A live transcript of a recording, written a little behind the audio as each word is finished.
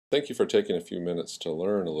Thank you for taking a few minutes to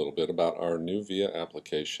learn a little bit about our new VIA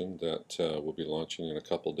application that we'll be launching in a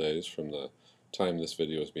couple days from the time this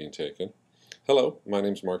video is being taken. Hello, my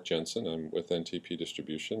name is Mark Jensen. I'm with NTP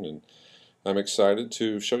Distribution, and I'm excited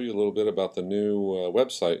to show you a little bit about the new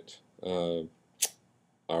website,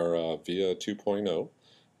 our VIA 2.0.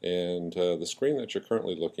 And the screen that you're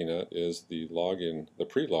currently looking at is the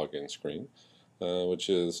pre-login screen. Which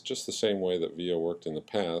is just the same way that VIA worked in the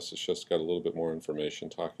past. It's just got a little bit more information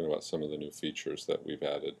talking about some of the new features that we've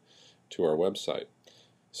added to our website.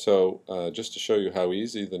 So just to show you how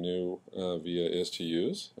easy the new VIA is to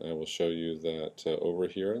use, I will show you that over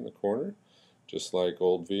here in the corner, just like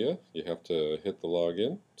old VIA, you have to hit the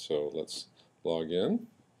login. So let's log in.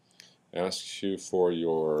 Asks you for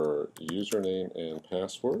your username and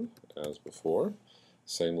password as before.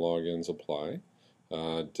 Same logins apply.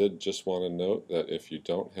 Did just want to note that if you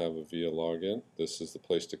don't have a VIA login, this is the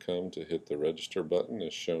place to come to hit the register button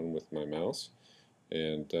as shown with my mouse,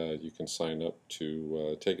 and you can sign up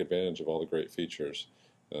to take advantage of all the great features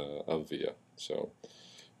of VIA. So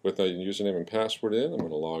with a username and password in, I'm going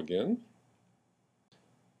to log in.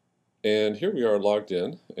 And here we are logged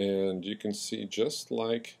in, and you can see just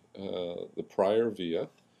like the prior VIA,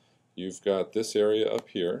 you've got this area up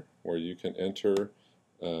here where you can enter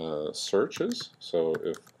searches. So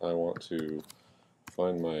if I want to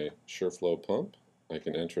find my SureFlow pump, I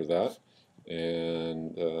can enter that,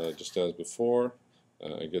 and just as before,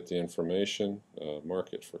 I get the information,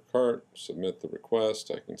 mark it for cart, submit the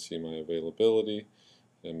request, I can see my availability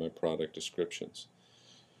and my product descriptions.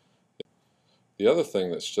 The other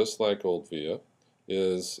thing that's just like old VIA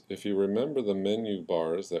is, if you remember the menu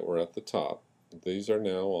bars that were at the top, these are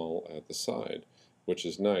now all at the side, which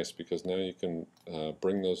is nice because now you can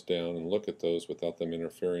bring those down and look at those without them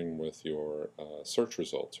interfering with your search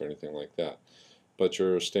results or anything like that. But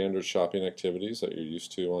your standard shopping activities that you're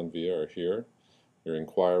used to on VIA are here. Your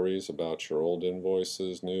inquiries about your old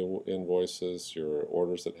invoices, new invoices, your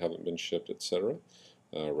orders that haven't been shipped, etc.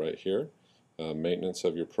 Right here. Maintenance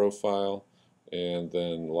of your profile, and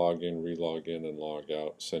then log in, re-log in, and log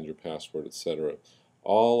out, send your password, etc.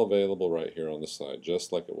 All available right here on the side,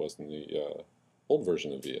 just like it was in the old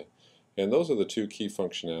version of VIA. And those are the two key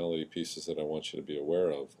functionality pieces that I want you to be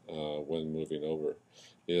aware of when moving over,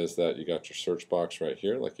 is that you got your search box right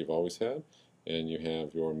here like you've always had, and you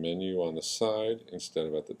have your menu on the side instead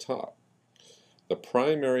of at the top. The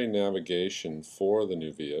primary navigation for the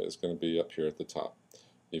new VIA is going to be up here at the top.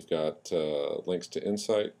 You've got links to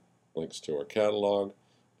Insight, links to our catalog,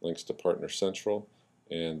 links to Partner Central,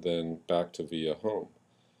 and then back to VIA Home.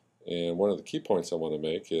 And one of the key points I want to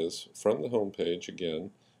make is, from the home page,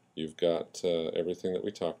 again, you've got everything that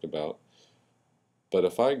we talked about. But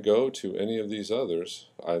if I go to any of these others,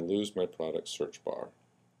 I lose my product search bar,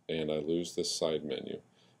 and I lose this side menu.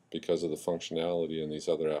 Because of the functionality in these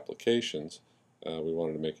other applications, we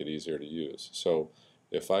wanted to make it easier to use. So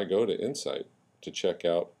if I go to Insight to check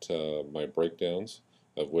out my breakdowns,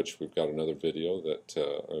 of which we've got another video that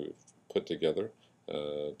I've put together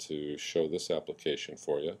to show this application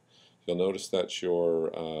for you, you'll notice that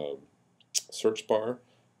your search bar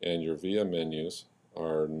and your VIA menus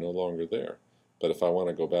are no longer there. But if I want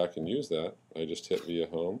to go back and use that, I just hit VIA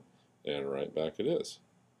Home, and right back it is.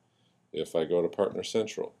 If I go to Partner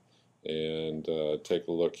Central and take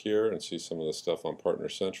a look here and see some of the stuff on Partner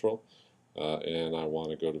Central, and I want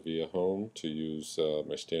to go to VIA Home to use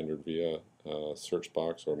my standard VIA search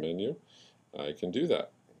box or menu, I can do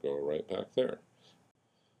that. Go right back there.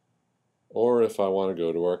 Or if I want to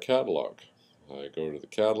go to our catalog, I go to the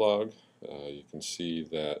catalog. You can see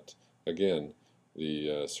that, again,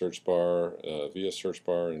 the search bar, VIA search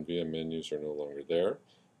bar and VIA menus are no longer there.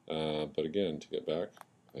 But again, to get back,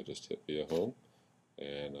 I just hit VIA Home,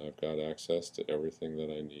 and I've got access to everything that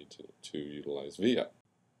I need to utilize VIA.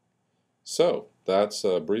 So that's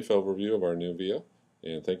a brief overview of our new VIA,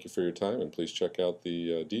 and thank you for your time, and please check out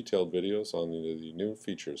the detailed videos on the new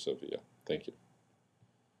features of VIA. Thank you.